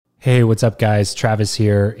Hey, what's up, guys? Travis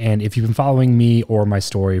here. And if you've been following me or my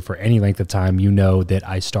story for any length of time, you know that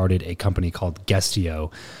I started a company called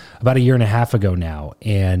Guestio about a year and a half ago now.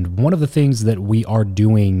 And one of the things that we are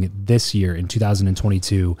doing this year in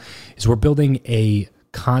 2022 is we're building a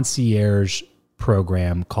concierge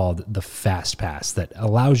program called the Fast Pass that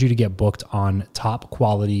allows you to get booked on top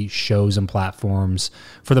quality shows and platforms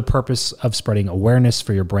for the purpose of spreading awareness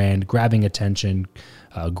for your brand, grabbing attention,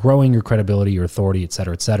 growing your credibility, your authority, et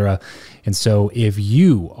cetera, et cetera. And so if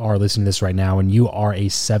you are listening to this right now and you are a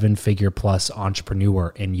 7-figure plus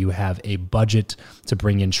entrepreneur and you have a budget to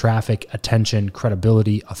bring in traffic, attention,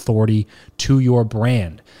 credibility, authority to your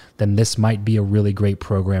brand, then this might be a really great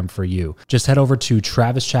program for you. Just head over to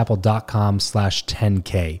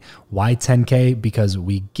travischappell.com/10K. Why 10K? Because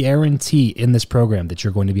we guarantee in this program that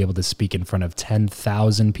you're going to be able to speak in front of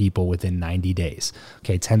 10,000 people within 90 days.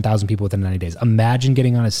 Okay, 10,000 people within 90 days. Imagine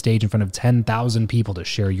getting on a stage in front of 10,000 people to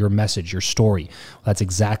share your message, your story. Well, that's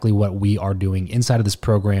exactly what we are doing inside of this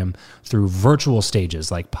program through virtual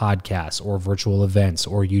stages like podcasts or virtual events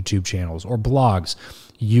or YouTube channels or blogs.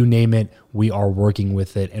 You name it, we are working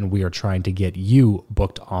with it, and we are trying to get you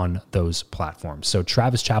booked on those platforms. So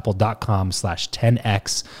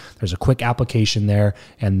travischappell.com/10X. There's a quick application there,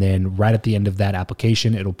 and then right at the end of that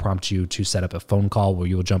application, it'll prompt you to set up a phone call where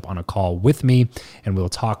you'll jump on a call with me, and we'll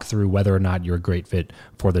talk through whether or not you're a great fit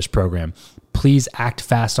for this program. Please act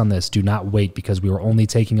fast on this. Do not wait, because we are only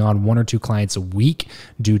taking on 1 or 2 clients a week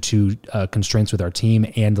due to constraints with our team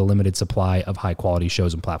and the limited supply of high quality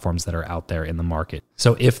shows and platforms that are out there in the market.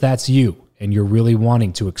 So if that's you and you're really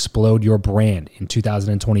wanting to explode your brand in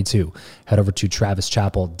 2022, head over to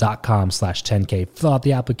travischappell.com/10K, fill out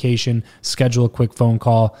the application, schedule a quick phone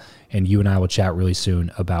call, and you and I will chat really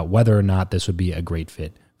soon about whether or not this would be a great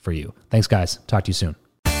fit for you. Thanks, guys. Talk to you soon.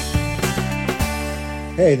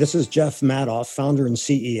 Hey, this is Jeff Madoff, founder and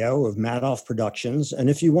CEO of Madoff Productions. And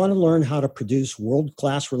if you want to learn how to produce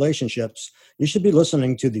world-class relationships, you should be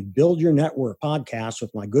listening to the Build Your Network podcast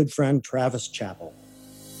with my good friend, Travis Chappell.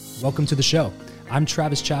 Welcome to the show. I'm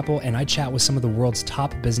Travis Chappell, and I chat with some of the world's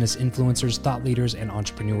top business influencers, thought leaders, and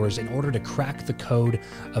entrepreneurs in order to crack the code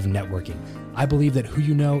of networking. I believe that who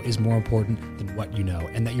you know is more important than what you know,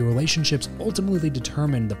 and that your relationships ultimately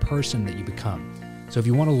determine the person that you become. So if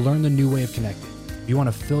you want to learn the new way of connecting, if you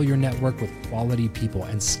want to fill your network with quality people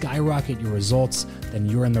and skyrocket your results, then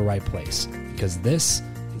you're in the right place, because this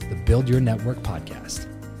is the Build Your Network podcast.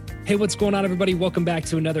 Hey, what's going on, everybody? Welcome back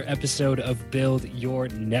to another episode of Build Your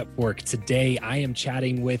Network. Today, I am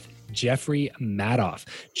chatting with Jeffrey Madoff.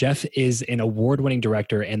 Jeff is an award-winning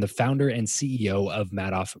director and the founder and CEO of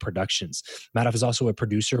Madoff Productions. Madoff is also a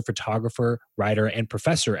producer, photographer, writer, and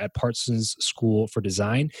professor at Parsons School for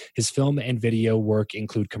Design. His film and video work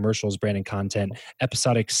include commercials, brand and content,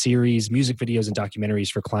 episodic series, music videos, and documentaries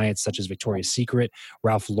for clients such as Victoria's Secret,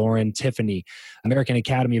 Ralph Lauren, Tiffany, American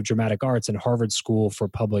Academy of Dramatic Arts, and Harvard School for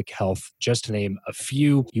Public Health, just to name a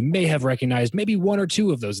few. You may have recognized maybe 1 or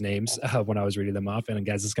 2 of those names when I was reading them off. And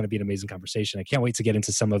guys, it's going to be an amazing conversation. I can't wait to get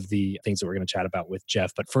into some of the things that we're going to chat about with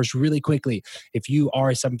Jeff. But first, really quickly, if you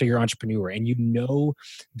are a 7-figure entrepreneur and you know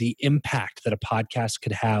the impact that a podcast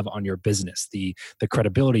could have on your business, the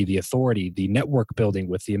credibility, the authority, the network building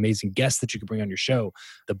with the amazing guests that you could bring on your show,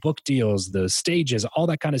 the book deals, the stages, all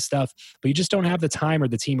that kind of stuff, but you just don't have the time or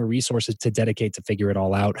the team or resources to dedicate to figure it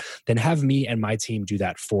all out, then have me and my team do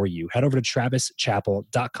that for you. Head over to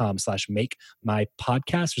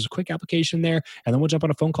travischappell.com/make-my-podcast. There's a quick application there, and then we'll jump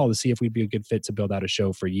on a phone call to see if we'd be a good fit to build out a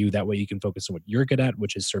show for you. That way you can focus on what you're good at,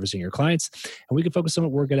 which is servicing your clients, and we can focus on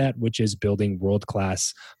what we're good at, which is building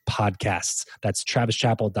world-class podcasts. That's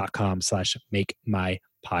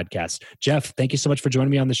travischappell.com/make-my-podcast. Jeff, thank you so much for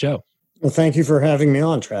joining me on the show. Well, thank you for having me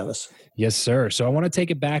on, Travis. Yes, sir. So I want to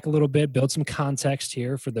take it back a little bit, build some context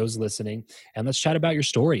here for those listening, and let's chat about your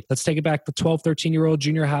story. Let's take it back to 12, 13-year-old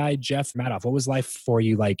junior high Jeff Madoff. What was life for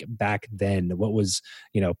you like back then? What was,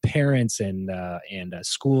 parents and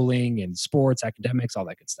schooling and sports, academics, all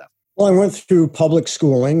that good stuff? Well, I went through public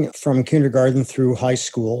schooling from kindergarten through high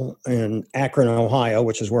school in Akron, Ohio,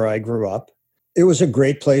 which is where I grew up. It was a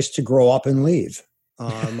great place to grow up and leave.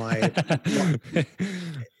 And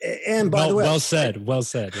by the way, well said.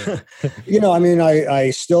 Yeah. I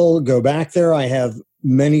still go back there. I have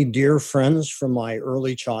many dear friends from my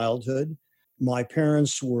early childhood. My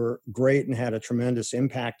parents were great and had a tremendous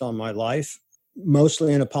impact on my life,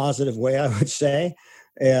 mostly in a positive way, I would say.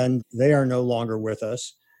 And they are no longer with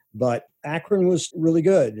us. But Akron was really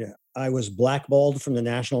good. I was blackballed from the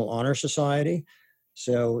National Honor Society.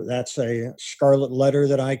 So that's a scarlet letter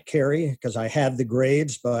that I carry because I had the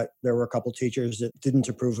grades, but there were a couple teachers that didn't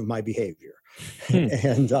approve of my behavior.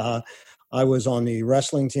 And I was on the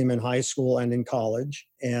wrestling team in high school and in college.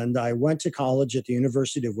 And I went to college at the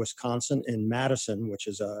University of Wisconsin in Madison, which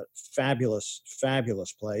is a fabulous,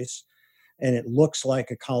 fabulous place. And it looks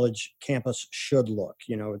like a college campus should look.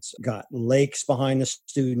 It's got lakes behind the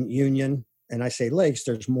student union. And I say lakes,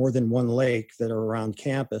 there's more than one lake that are around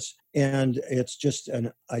campus. And it's just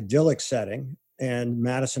an idyllic setting. And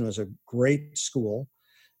Madison was a great school.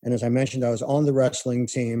 And as I mentioned, I was on the wrestling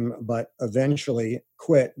team, but eventually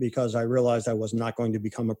quit because I realized I was not going to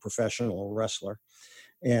become a professional wrestler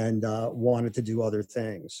and wanted to do other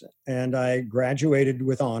things. And I graduated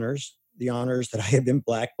with honors, the honors that I had been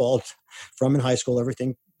blackballed from in high school.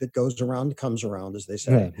 Everything that goes around comes around, as they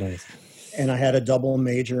say. Yeah, nice. And I had a double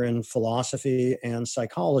major in philosophy and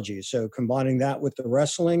psychology. So combining that with the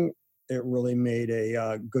wrestling, it really made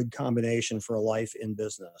a good combination for a life in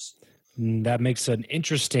business. That makes an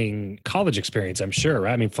interesting college experience, I'm sure,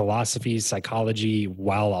 right? I mean, philosophy, psychology,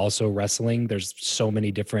 while also wrestling. There's so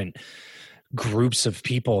many different groups of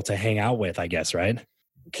people to hang out with, I guess, right?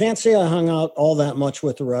 Can't say I hung out all that much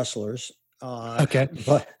with the wrestlers. Okay.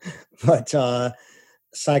 But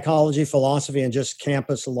psychology, philosophy, and just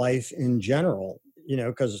campus life in general,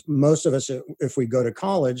 because most of us, if we go to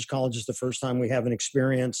college is the first time we have an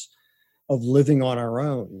experience of living on our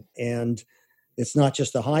own. And it's not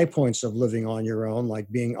just the high points of living on your own, like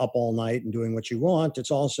being up all night and doing what you want. It's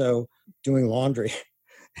also doing laundry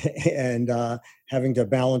and having to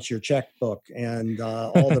balance your checkbook and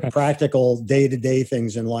all the practical day-to-day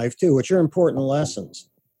things in life too, which are important lessons.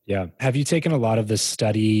 Yeah. Have you taken a lot of the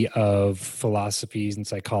study of philosophies and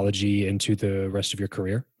psychology into the rest of your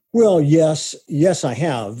career? Well, yes, I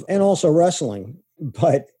have. And also wrestling,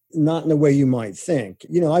 but not in the way you might think.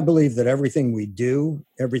 I believe that everything we do,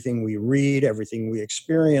 everything we read, everything we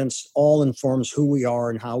experience, all informs who we are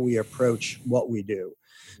and how we approach what we do.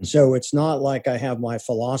 So it's not like I have my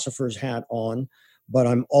philosopher's hat on, but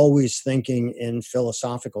I'm always thinking in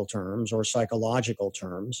philosophical terms or psychological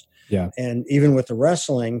terms. Yeah. And even with the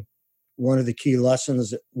wrestling, one of the key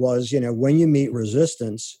lessons was, when you meet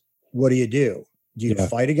resistance, what do? Do you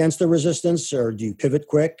fight against the resistance, or do you pivot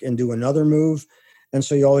quick and do another move? And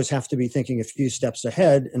so you always have to be thinking a few steps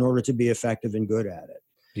ahead in order to be effective and good at it.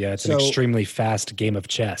 Yeah, it's an extremely fast game of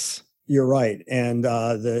chess. You're right. And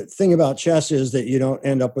the thing about chess is that you don't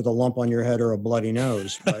end up with a lump on your head or a bloody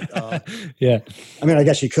nose. But yeah. I mean, I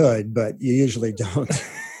guess you could, but you usually don't.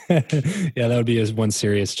 Yeah, that would be one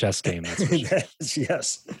serious chess game. That's for sure.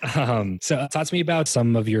 Yes. So talk to me about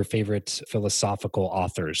some of your favorite philosophical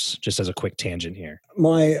authors, just as a quick tangent here.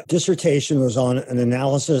 My dissertation was on an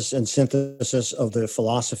analysis and synthesis of the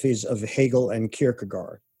philosophies of Hegel and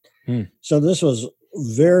Kierkegaard. So this was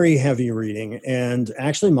very heavy reading. And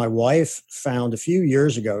actually, my wife found a few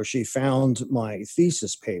years ago, she found my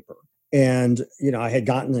thesis paper. And, I had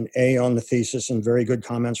gotten an A on the thesis and very good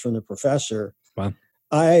comments from the professor. Wow.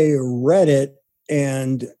 I read it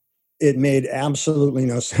and it made absolutely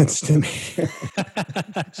no sense to me.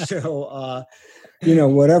 So,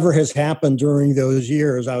 whatever has happened during those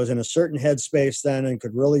years, I was in a certain headspace then and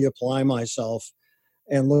could really apply myself.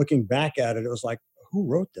 And looking back at it, it was like, who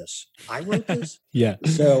wrote this? I wrote this? Yeah.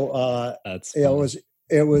 So That's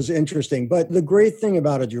it was interesting. But the great thing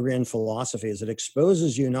about a degree in philosophy is it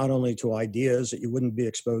exposes you not only to ideas that you wouldn't be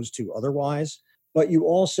exposed to otherwise, but you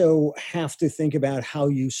also have to think about how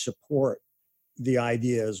you support the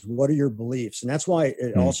ideas. What are your beliefs? And that's why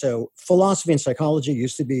it also, philosophy and psychology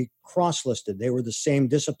used to be cross-listed. They were the same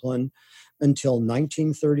discipline until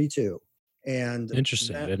 1932. And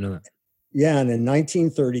interesting. I didn't know that. Yeah. And in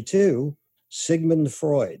 1932, Sigmund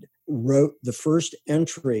Freud wrote the first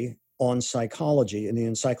entry on psychology in the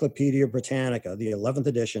Encyclopedia Britannica, the 11th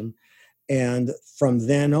edition. And from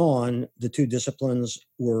then on, the two disciplines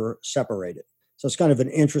were separated. So it's kind of an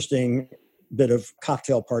interesting bit of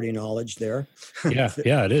cocktail party knowledge there. Yeah,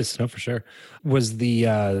 it is. No, for sure. Was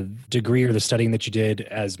the degree or the studying that you did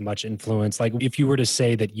as much influence? Like if you were to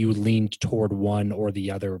say that you leaned toward one or the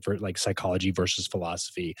other, like psychology versus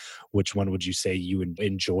philosophy, which one would you say you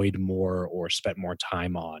enjoyed more or spent more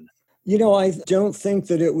time on? I don't think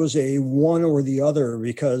that it was a one or the other,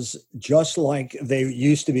 because just like they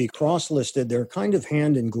used to be cross-listed, they're kind of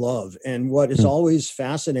hand in glove. And what has always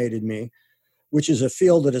fascinated me, which is a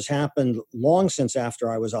field that has happened long since after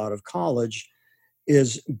I was out of college,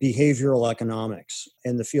 is behavioral economics.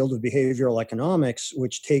 And the field of behavioral economics,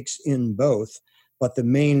 which takes in both, but the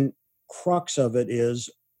main crux of it is,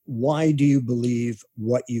 why do you believe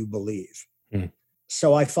what you believe?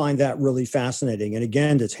 So I find that really fascinating. And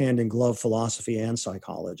again, it's hand in glove, philosophy and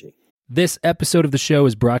psychology. This episode of the show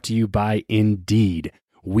is brought to you by Indeed.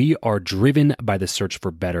 We are driven by the search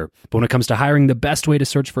for better. But when it comes to hiring, the best way to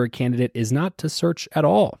search for a candidate is not to search at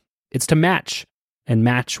all. It's to match and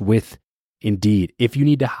match with Indeed. If you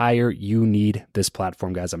need to hire, you need this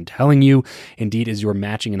platform, guys. I'm telling you, Indeed is your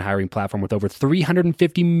matching and hiring platform with over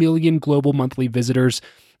 350 million global monthly visitors,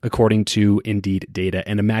 according to Indeed data,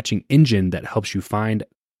 and a matching engine that helps you find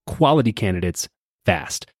quality candidates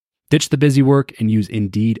fast. Ditch the busy work and use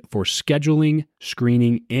Indeed for scheduling,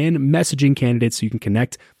 screening, and messaging candidates so you can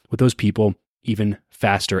connect with those people even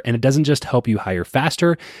faster. And it doesn't just help you hire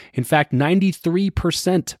faster. In fact,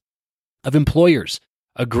 93% of employers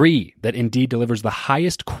agree that Indeed delivers the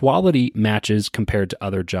highest quality matches compared to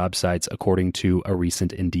other job sites, according to a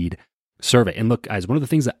recent Indeed survey. And look, guys, one of the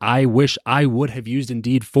things that I wish I would have used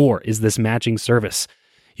Indeed for is this matching service.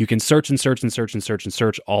 You can search and search and search and search and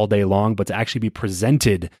search all day long, but to actually be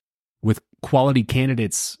presented with quality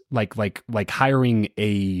candidates, like hiring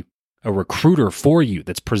a recruiter for you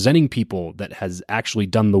that's presenting people that has actually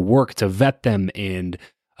done the work to vet them and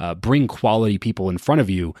bring quality people in front of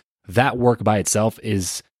you, that work by itself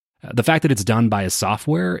is the fact that it's done by a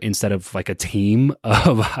software instead of like a team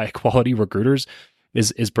of high quality recruiters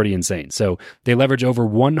is pretty insane. So they leverage over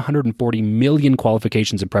 140 million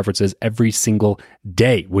qualifications and preferences every single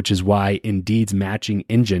day, which is why Indeed's matching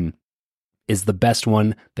engine is the best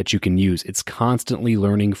one that you can use. It's constantly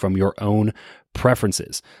learning from your own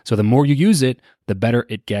preferences. So the more you use it, the better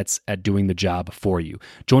it gets at doing the job for you.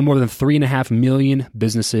 Join more than 3.5 million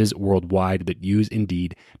businesses worldwide that use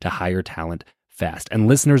Indeed to hire talent fast. And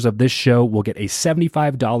listeners of this show will get a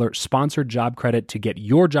 $75 sponsored job credit to get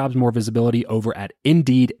your jobs more visibility over at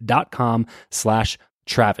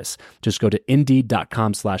Indeed.com/Travis. Just go to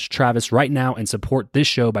Indeed.com/Travis right now and support this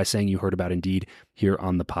show by saying you heard about Indeed here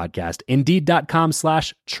on the podcast.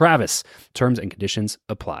 Indeed.com/Travis. Terms and conditions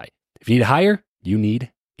apply. If you need to hire, you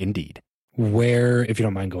need Indeed. Where, if you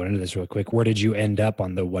don't mind going into this real quick, where did you end up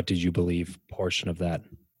on the what did you believe portion of that?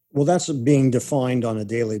 Well, that's being defined on a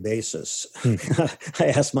daily basis. I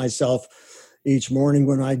ask myself each morning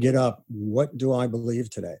when I get up, what do I believe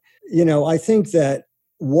today? I think that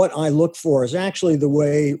what I look for is actually the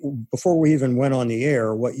way, before we even went on the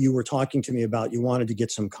air, what you were talking to me about, you wanted to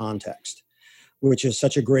get some context, which is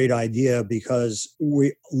such a great idea because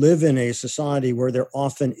we live in a society where there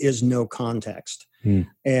often is no context.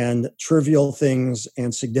 And trivial things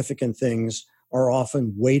and significant things are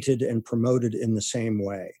often weighted and promoted in the same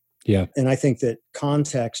way. Yeah. And I think that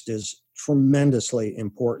context is tremendously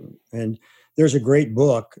important. And there's a great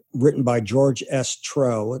book written by George S.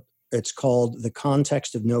 Trow. It's called The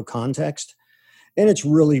Context of No Context. And it's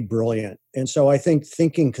really brilliant. And so I think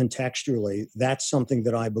thinking contextually, that's something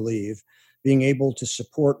that I believe, being able to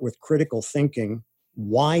support with critical thinking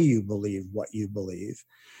why you believe what you believe.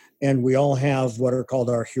 And we all have what are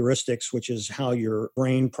called our heuristics, which is how your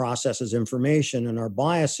brain processes information, and our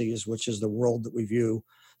biases, which is the world that we view,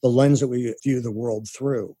 the lens that we view the world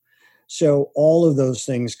through. So all of those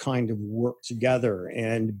things kind of work together,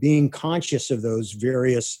 and being conscious of those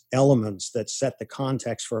various elements that set the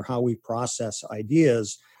context for how we process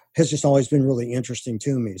ideas has just always been really interesting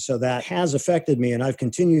to me. So that has affected me, and I've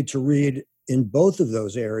continued to read in both of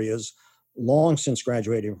those areas long since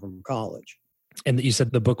graduating from college. And you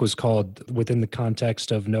said the book was called Within the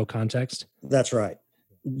Context of No Context? That's right.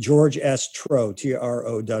 George S. Trow,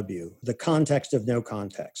 Trow, The Context of No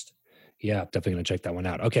Context. Yeah, definitely going to check that one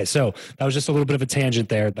out. Okay, so that was just a little bit of a tangent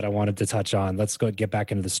there that I wanted to touch on. Let's go get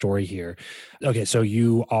back into the story here. Okay, so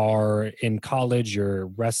you are in college, you're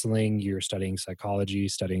wrestling, you're studying psychology,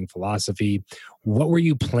 studying philosophy. What were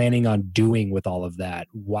you planning on doing with all of that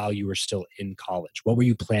while you were still in college? What were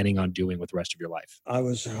you planning on doing with the rest of your life? I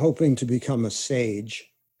was hoping to become a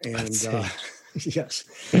sage. And yes,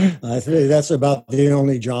 I think that's about the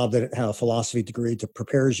only job that a philosophy degree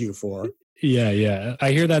prepares you for. Yeah.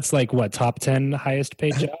 I hear that's like what, top 10 highest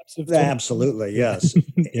paid jobs? Absolutely, yes.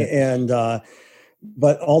 Yeah. And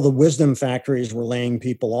but all the wisdom factories were laying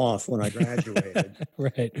people off when I graduated.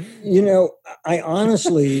 Right. I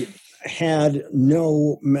honestly had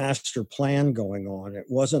no master plan going on. It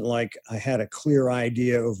wasn't like I had a clear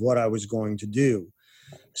idea of what I was going to do.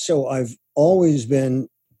 So I've always been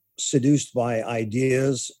seduced by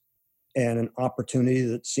ideas and an opportunity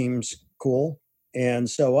that seems cool. And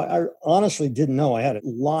so I honestly didn't know. I had a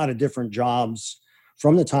lot of different jobs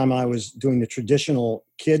from the time I was doing the traditional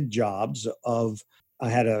kid jobs I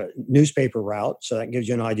had a newspaper route. So that gives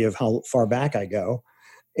you an idea of how far back I go.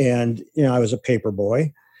 And, I was a paper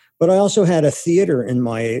boy, but I also had a theater in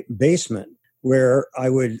my basement where I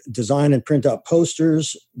would design and print up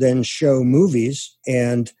posters, then show movies.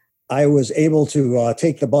 And I was able to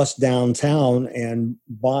take the bus downtown and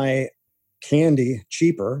buy candy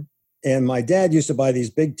cheaper. And my dad used to buy these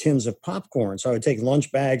big tins of popcorn. So I would take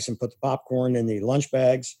lunch bags and put the popcorn in the lunch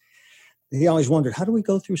bags. He always wondered, how do we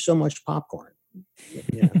go through so much popcorn?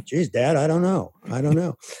 Geez, Dad, I don't know.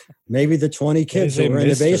 Maybe the 20 kids who were in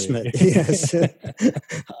the basement. Yes.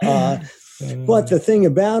 But the thing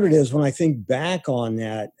about it is, when I think back on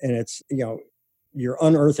that, and it's, you're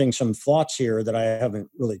unearthing some thoughts here that I haven't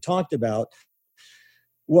really talked about,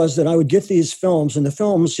 was that I would get these films, and the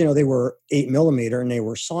films, they were 8mm and they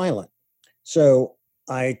were silent. So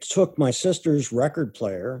I took my sister's record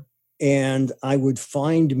player and I would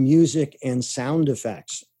find music and sound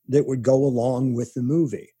effects that would go along with the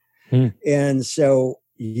movie. And so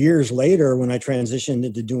years later, when I transitioned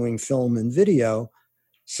into doing film and video,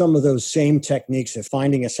 some of those same techniques of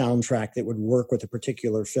finding a soundtrack that would work with a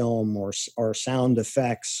particular film or sound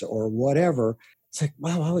effects or whatever, it's like,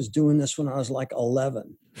 wow, I was doing this when I was like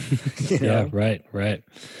 11. Yeah, right.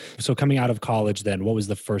 So coming out of college then, what was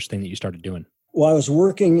the first thing that you started doing? Well, I was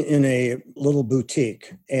working in a little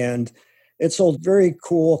boutique, and it sold very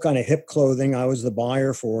cool kind of hip clothing. I was the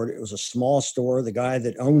buyer for it. It was a small store. The guy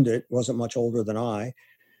that owned it wasn't much older than I.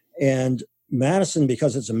 And Madison,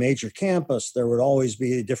 because it's a major campus, there would always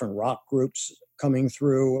be different rock groups coming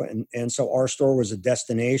through. And so our store was a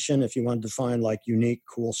destination if you wanted to find like unique,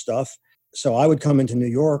 cool stuff. So I would come into New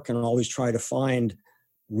York and always try to find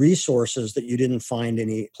resources that you didn't find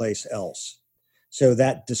any place else. So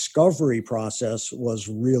that discovery process was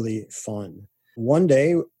really fun. One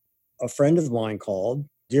day, a friend of mine called,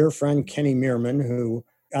 dear friend Kenny Meerman, who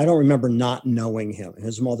I don't remember not knowing him.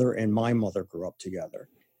 His mother and my mother grew up together.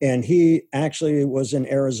 And he actually was in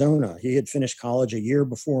Arizona. He had finished college a year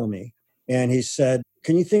before me. And he said,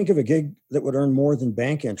 can you think of a gig that would earn more than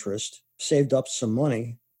bank interest? Saved up some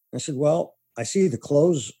money. I said, well, I see the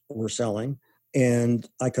clothes we're selling and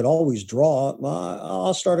I could always draw.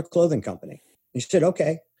 I'll start a clothing company. He said,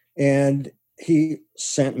 okay. And he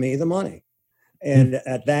sent me the money. And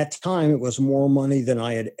at that time, it was more money than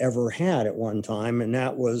I had ever had at one time. And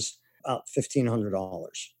that was about $1,500.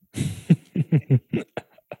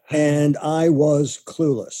 And I was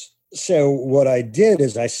clueless. So what I did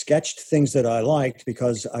is I sketched things that I liked,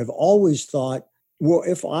 because I've always thought, well,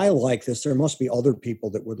 if I like this, there must be other people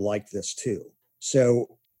that would like this too.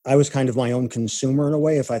 So I was kind of my own consumer in a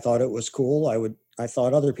way. If I thought it was cool, I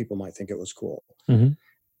thought other people might think it was cool. Mm-hmm.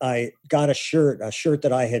 I got a shirt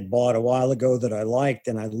that I had bought a while ago that I liked,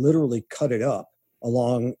 and I literally cut it up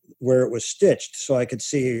along where it was stitched so I could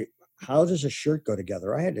see, how does a shirt go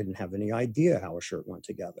together? I didn't have any idea how a shirt went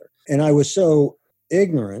together. And I was so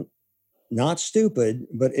ignorant, not stupid,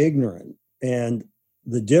 but ignorant. And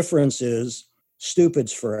the difference is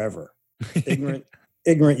stupid's forever.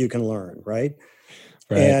 Ignorant you can learn, right?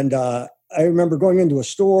 And I remember going into a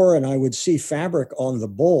store and I would see fabric on the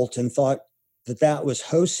bolt and thought that was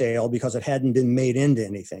wholesale because it hadn't been made into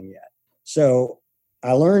anything yet. So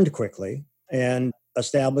I learned quickly and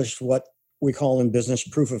established what we call in business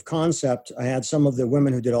proof of concept. I had some of the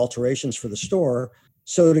women who did alterations for the store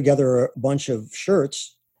sew together a bunch of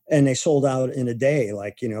shirts, and they sold out in a day,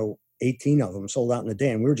 18 of them sold out in a day.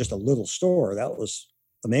 And we were just a little store. That was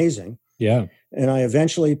amazing. Yeah. And I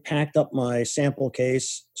eventually packed up my sample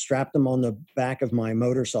case, strapped them on the back of my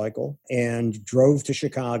motorcycle, and drove to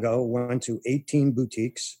Chicago, went to 18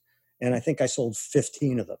 boutiques, and I think I sold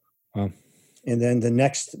 15 of them. Wow. And then the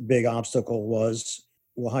next big obstacle was,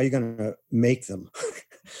 well, how are you going to make them?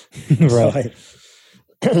 Right.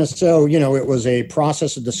 So, it was a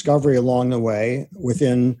process of discovery along the way.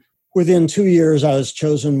 Within 2 years, I was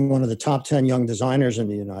chosen one of the top 10 young designers in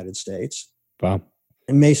the United States. Wow.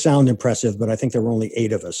 It may sound impressive, but I think there were only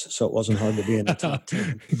 8 of us, so it wasn't hard to be in the top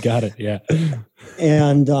 10. Got it, yeah.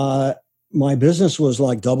 And my business was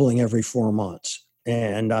like doubling every 4 months.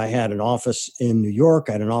 And I had an office in New York.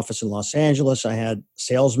 I had an office in Los Angeles. I had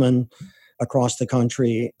salesmen across the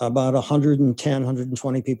country, about 110,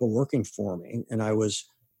 120 people working for me. And I was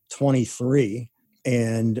 23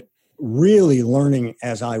 and really learning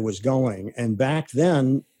as I was going. And back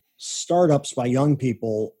then, startups by young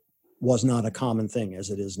people was not a common thing as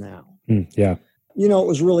it is now. Yeah. It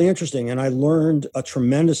was really interesting. And I learned a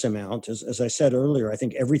tremendous amount. As I said earlier, I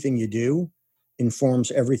think everything you do informs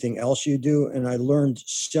everything else you do. And I learned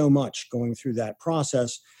so much going through that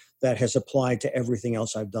process that has applied to everything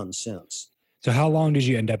else I've done since. So how long did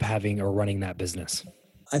you end up having or running that business?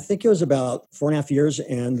 I think it was about 4.5 years.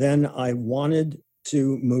 And then I wanted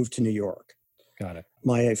to move to New York. Got it.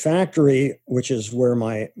 My factory, which is where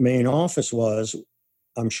my main office was,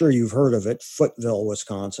 I'm sure you've heard of it, Footville,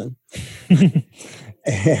 Wisconsin.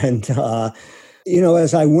 And,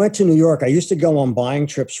 as I went to New York, I used to go on buying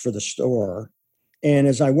trips for the store. And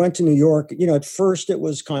as I went to New York, at first it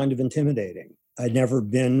was kind of intimidating. I'd never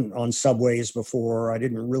been on subways before. I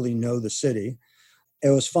didn't really know the city. It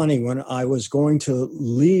was funny when I was going to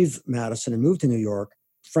leave Madison and move to New York,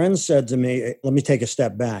 friends said to me, let me take a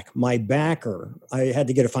step back. My backer, I had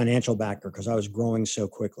to get a financial backer because I was growing so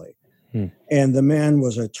quickly. And the man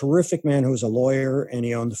was a terrific man who was a lawyer, and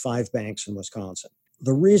he owned 5 banks in Wisconsin.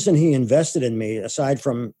 The reason he invested in me, aside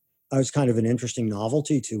from I was kind of an interesting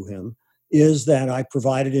novelty to him, is that I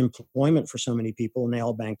provided employment for so many people and they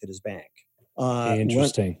all banked at his bank.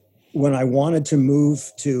 Interesting. When I wanted to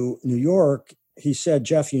move to New York, he said,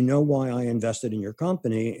 Jeff, you know why I invested in your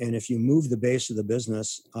company. And if you move the base of the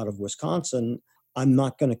business out of Wisconsin, I'm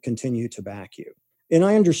not going to continue to back you. And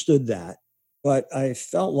I understood that, but I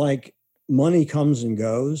felt like money comes and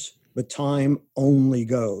goes, but time only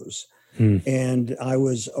goes. And I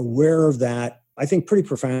was aware of that, I think pretty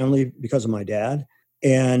profoundly because of my dad.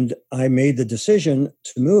 And I made the decision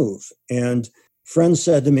to move. And friends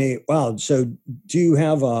said to me, wow, so do you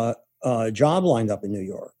have a job lined up in New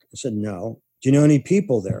York? I said, no. Do you know any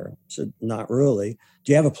people there? I said, not really.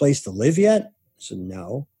 Do you have a place to live yet? I said,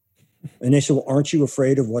 no. And they said, well, aren't you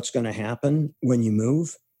afraid of what's going to happen when you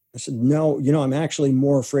move? I said, no, I'm actually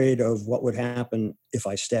more afraid of what would happen if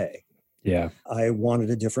I stay. Yeah. I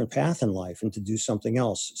wanted a different path in life and to do something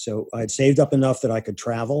else. So I had saved up enough that I could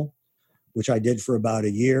travel, which I did for about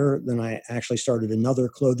a year. Then I actually started another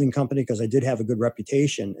clothing company because I did have a good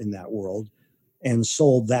reputation in that world, and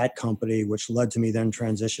sold that company, which led to me then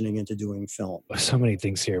transitioning into doing film. So many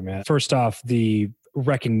things here, man. First off, the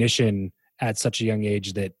recognition at such a young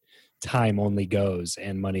age that time only goes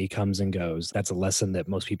and money comes and goes. That's a lesson that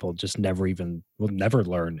most people just will never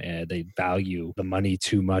learn. They value the money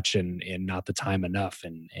too much and not the time enough.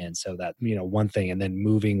 And so that, one thing, and then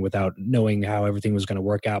moving without knowing how everything was going to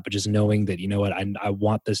work out, but just knowing that, I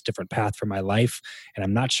want this different path for my life. And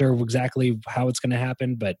I'm not sure exactly how it's going to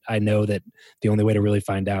happen, but I know that the only way to really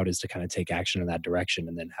find out is to kind of take action in that direction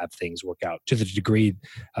and then have things work out to the degree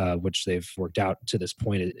which they've worked out to this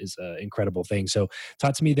point is an incredible thing. So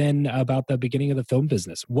talk to me then about the beginning of the film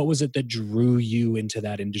business. What was it that drew you into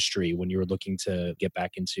that industry when you were looking to get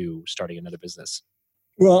back into starting another business?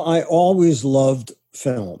 Well, I always loved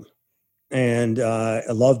film, and I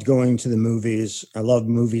loved going to the movies. I loved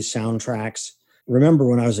movie soundtracks. Remember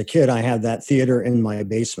when I was a kid, I had that theater in my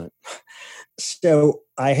basement. So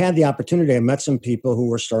I had the opportunity. I met some people who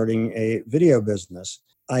were starting a video business.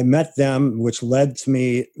 I met them, which led to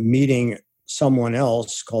me meeting someone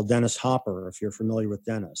else called Dennis Hopper, if you're familiar with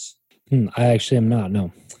Dennis. I actually am not,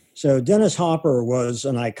 no. So Dennis Hopper was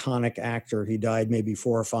an iconic actor. He died maybe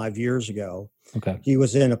 4 or 5 years ago. Okay. He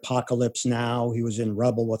was in Apocalypse Now. He was in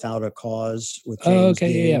Rebel Without a Cause with James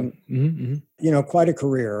Dean. Yeah. Mm-hmm. Quite a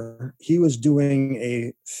career. He was doing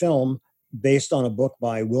a film based on a book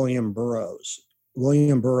by William Burroughs.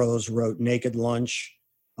 William Burroughs wrote Naked Lunch,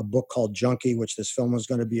 a book called Junkie, which this film was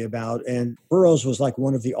going to be about. And Burroughs was like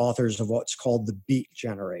one of the authors of what's called the Beat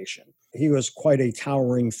Generation. He was quite a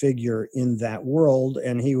towering figure in that world,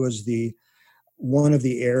 and he was one of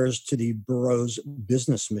the heirs to the Burroughs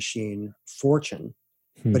business machine fortune,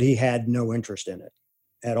 but he had no interest in it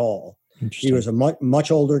at all. He was a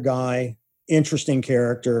much older guy, interesting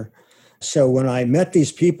character. So when I met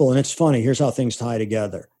these people, and it's funny, here's how things tie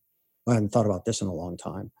together. I hadn't thought about this in a long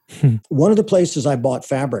time. One of the places I bought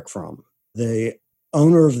fabric from, the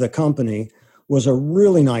owner of the company was a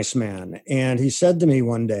really nice man. And he said to me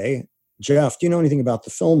one day, Jeff, do you know anything about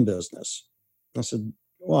the film business? I said,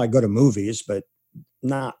 well, I go to movies, but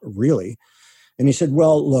not really. And he said,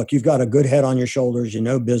 well, look, you've got a good head on your shoulders. You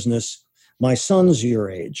know business. My son's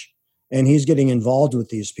your age, and he's getting involved with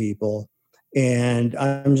these people. And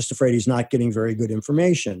I'm just afraid he's not getting very good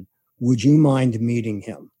information. Would you mind meeting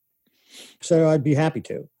him? So I'd be happy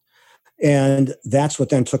to. And that's what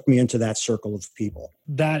then took me into that circle of people.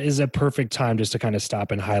 That is a perfect time just to kind of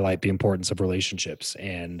stop and highlight the importance of relationships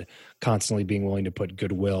and constantly being willing to put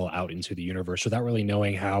goodwill out into the universe without really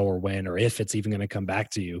knowing how or when or if it's even going to come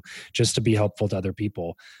back to you, just to be helpful to other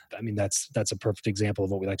people. I mean, that's a perfect example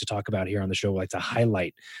of what we like to talk about here on the show. We like to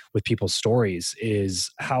highlight with people's stories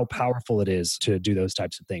is how powerful it is to do those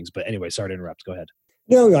types of things. But anyway, sorry to interrupt. Go ahead.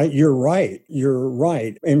 No, you're right. You're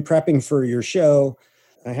right. In prepping for your show,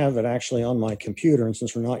 I have it actually on my computer, and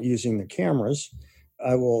since we're not using the cameras,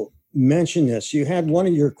 I will mention this. You had one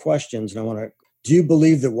of your questions, and do you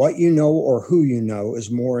believe that what you know or who you know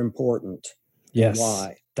is more important? Yes.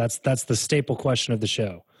 Why? That's the staple question of the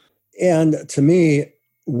show. And to me,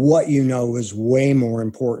 what you know is way more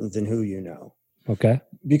important than who you know. Okay.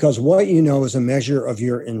 Because what you know is a measure of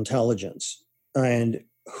your intelligence, and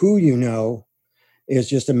who you know is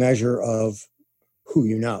just a measure of who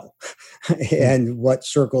you know and what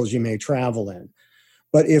circles you may travel in.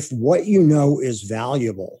 But if what you know is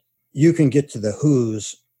valuable, you can get to the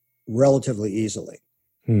who's relatively easily.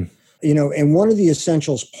 Hmm. And one of the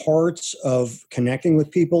essentials parts of connecting with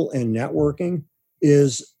people and networking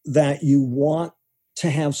is that you want to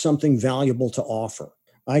have something valuable to offer.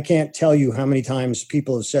 I can't tell you how many times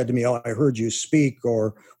people have said to me, "Oh, I heard you speak,"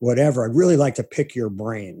 or whatever. I'd really like to pick your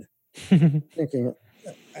brain. Thinking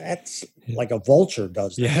that's like a vulture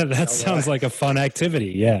does that. Yeah, that sounds like a fun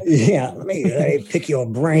activity. Yeah. Yeah, let me pick your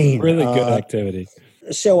brain. Really good activity.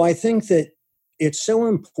 So I think that it's so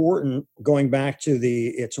important, going back to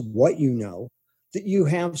it's what you know, that you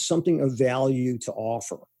have something of value to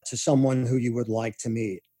offer to someone who you would like to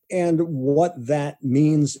meet. And what that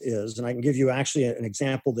means is, and I can give you actually an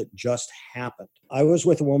example that just happened. I was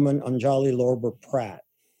with a woman, Anjali Lorber Pratt.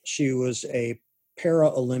 She was a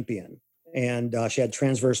para-Olympian, and she had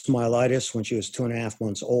transverse myelitis when she was 2.5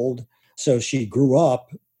 months old. So she grew up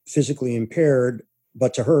physically impaired,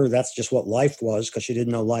 but to her, that's just what life was, because she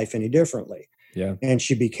didn't know life any differently. Yeah. And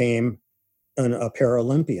she became a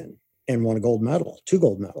Paralympian and won a gold medal, 2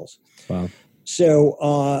 gold medals. Wow.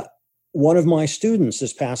 So one of my students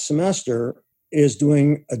this past semester is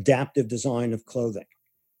doing adaptive design of clothing,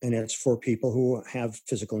 and it's for people who have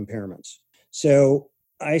physical impairments. So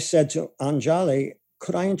I said to Anjali,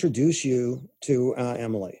 could I introduce you to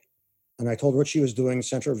Emily? And I told her what she was doing,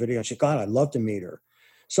 sent her a video, and she said, God, I'd love to meet her.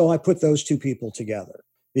 So I put those 2 people together,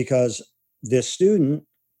 because this student,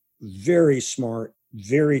 very smart,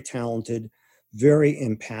 very talented, very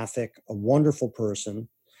empathic, a wonderful person.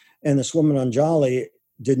 And this woman, Anjali,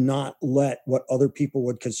 did not let what other people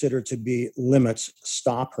would consider to be limits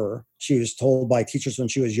stop her. She was told by teachers when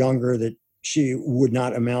she was younger that she would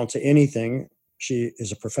not amount to anything. She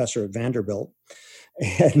is a professor at Vanderbilt.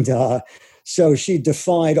 And so she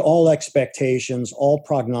defied all expectations, all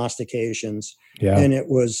prognostications. Yeah. And it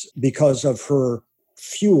was because of her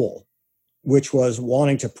fuel, which was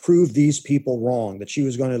wanting to prove these people wrong, that she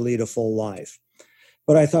was going to lead a full life.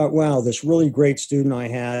 But I thought, wow, this really great student I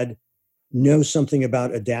had knows something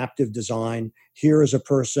about adaptive design. Here is a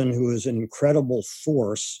person who is an incredible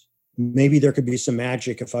force. Maybe there could be some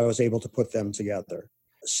magic if I was able to put them together.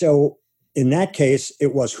 So in that case,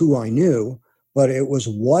 it was who I knew, but it was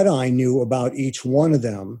what I knew about each one of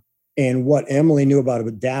them, and what Emily knew about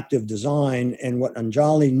adaptive design, and what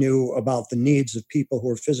Anjali knew about the needs of people who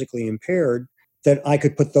are physically impaired, that I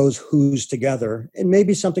could put those who's together. And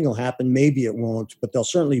maybe something will happen, maybe it won't, but they'll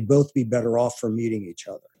certainly both be better off for meeting each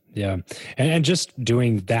other. Yeah. And just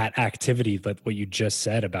doing that activity, but what you just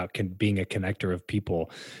said about being a connector of people,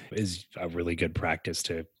 is a really good practice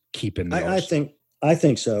to keep in there. I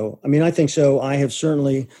think so. I mean, I think so. I have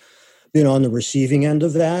certainly been on the receiving end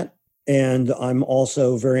of that, and I'm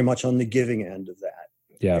also very much on the giving end of that.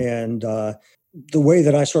 Yeah. And the way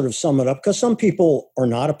that I sort of sum it up, because some people are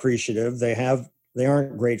not appreciative, they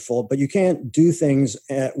aren't grateful, but you can't do things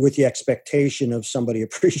with the expectation of somebody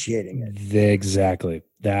appreciating it. Exactly.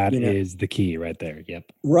 That is the key right there.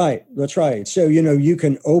 Yep. Right. That's right. So, you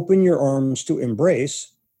can open your arms to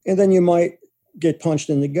embrace, and then you might get punched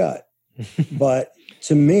in the gut. But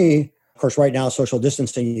to me, of course, right now, social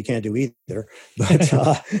distancing, you can't do either.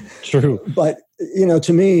 But true. But,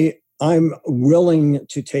 to me, I'm willing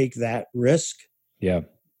to take that risk. Yeah.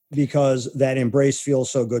 Because that embrace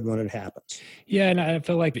feels so good when it happens. Yeah. And I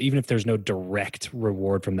feel like even if there's no direct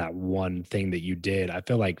reward from that one thing that you did, I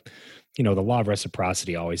feel like, the law of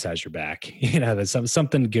reciprocity always has your back. That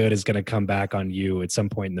something good is going to come back on you at some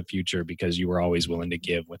point in the future, because you were always willing to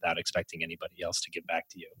give without expecting anybody else to give back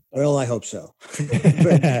to you. Well, I hope so.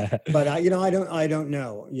 but I don't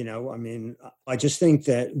know. I mean, I just think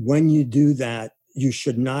that when you do that, you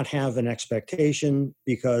should not have an expectation,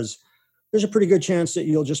 because there's a pretty good chance that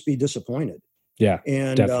you'll just be disappointed. Yeah,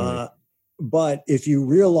 and definitely. But if you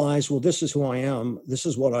realize, well, this is who I am, this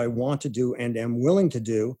is what I want to do and am willing to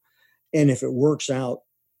do, and if it works out,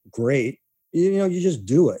 great. You just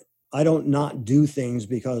do it. I don't not do things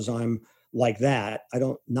because I'm like that. I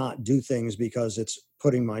don't not do things because it's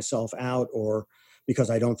putting myself out, or because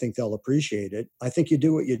I don't think they'll appreciate it. I think you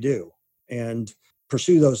do what you do, and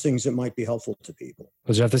pursue those things that might be helpful to people.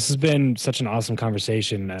 Well, Jeff, this has been such an awesome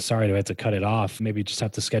conversation. Sorry to have to cut it off. Maybe just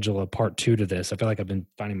have to schedule a part 2 to this. I feel like I've been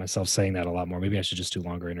finding myself saying that a lot more. Maybe I should just do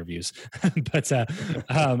longer interviews. But I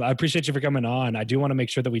appreciate you for coming on. I do want to make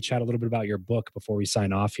sure that we chat a little bit about your book before we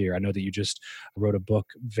sign off here. I know that you just wrote a book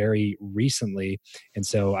very recently, and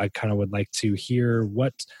so I kind of would like to hear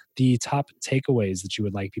what the top takeaways that you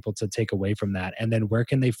would like people to take away from that, and then where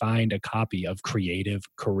can they find a copy of Creative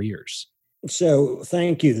Careers? So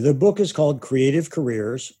thank you. The book is called Creative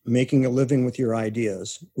Careers, Making a Living with Your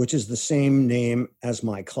Ideas, which is the same name as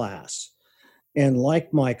my class. And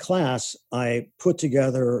like my class, I put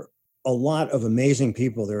together a lot of amazing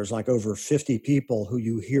people. There's like over 50 people who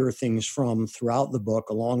you hear things from throughout the book,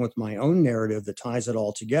 along with my own narrative that ties it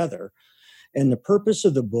all together. And the purpose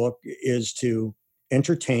of the book is to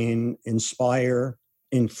entertain, inspire,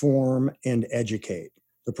 inform, and educate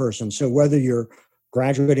the person. So whether you're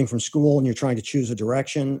graduating from school and you're trying to choose a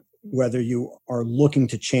direction, whether you are looking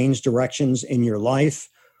to change directions in your life,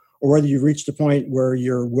 or whether you've reached the point where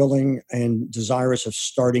you're willing and desirous of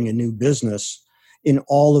starting a new business, in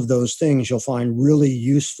all of those things, you'll find really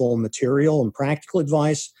useful material and practical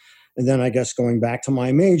advice. And then I guess going back to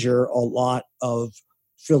my major, a lot of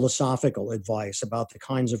philosophical advice about the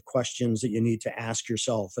kinds of questions that you need to ask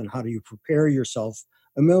yourself and how do you prepare yourself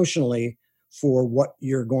emotionally for what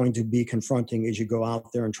you're going to be confronting as you go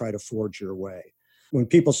out there and try to forge your way. When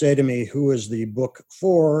people say to me, who is the book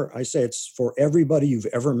for? I say it's for everybody you've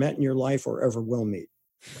ever met in your life or ever will meet.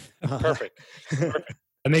 Perfect.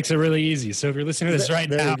 That makes it really easy. So if you're listening to this right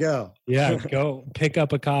now, there you go. Yeah, go pick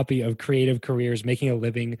up a copy of Creative Careers, Making a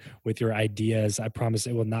Living with Your Ideas. I promise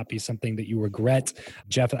it will not be something that you regret.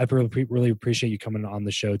 Jeff, I really appreciate you coming on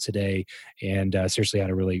the show today, and seriously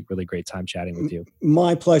had a really, really great time chatting with you.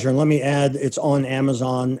 My pleasure. And let me add, it's on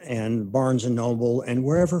Amazon and Barnes & Noble and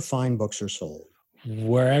wherever fine books are sold.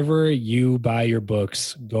 Wherever you buy your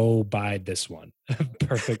books, go buy this one.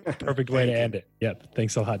 Perfect way to end it. Yep.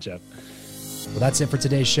 Thanks a lot, Jeff. Well, that's it for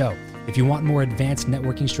today's show. If you want more advanced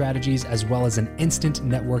networking strategies as well as an instant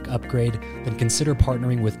network upgrade, then consider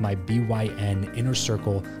partnering with my BYN Inner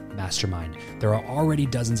Circle Mastermind. There are already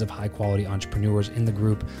dozens of high-quality entrepreneurs in the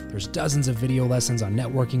group. There's dozens of video lessons on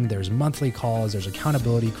networking. There's monthly calls. There's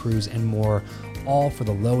accountability crews and more, all for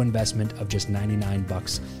the low investment of just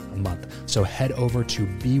 $99 a month. So head over to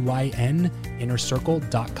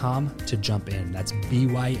byninnercircle.com to jump in. That's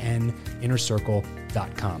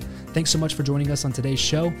byninnercircle.com. Thanks so much for joining us on today's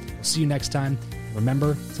show. We'll see you next time.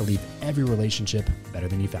 Remember to leave every relationship better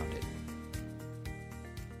than you found it.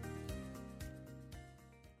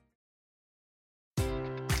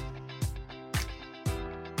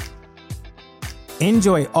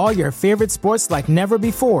 Enjoy all your favorite sports like never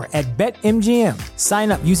before at BetMGM.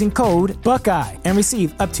 Sign up using code Buckeye and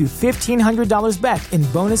receive up to $1,500 back in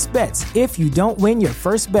bonus bets if you don't win your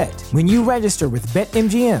first bet. When you register with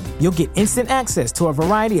BetMGM, you'll get instant access to a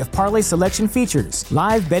variety of parlay selection features,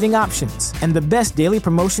 live betting options, and the best daily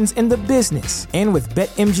promotions in the business. And with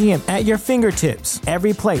BetMGM at your fingertips,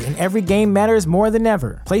 every play and every game matters more than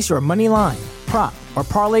ever. Place your money line, prop, or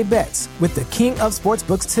parlay bets with the king of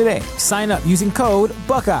sportsbooks today. Sign up using code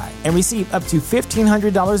Buckeye and receive up to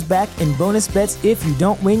 $1,500 back in bonus bets if you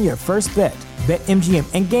don't win your first bet. BetMGM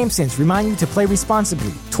and GameSense remind you to play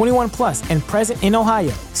responsibly. 21 plus and present in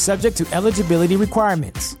Ohio, subject to eligibility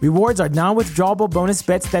requirements. Rewards are non-withdrawable bonus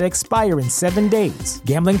bets that expire in 7 days.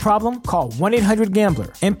 Gambling problem? Call 1-800-GAMBLER.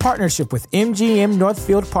 In partnership with MGM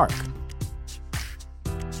Northfield Park.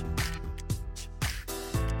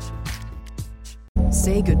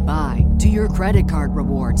 Say goodbye to your credit card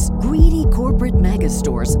rewards. Greedy corporate mega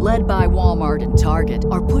stores, led by Walmart and Target,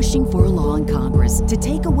 are pushing for a law in Congress to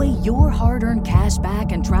take away your hard-earned cash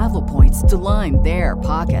back and travel points to line their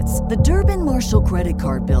pockets. The Durbin-Marshall credit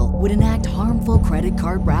card bill would enact harmful credit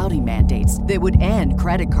card routing mandates that would end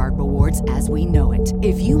credit card rewards as we know it.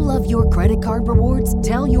 If you love your credit card rewards,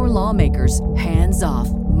 tell your lawmakers, hands off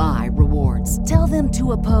my rewards. Tell them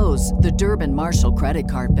to oppose the Durbin-Marshall credit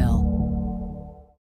card bill.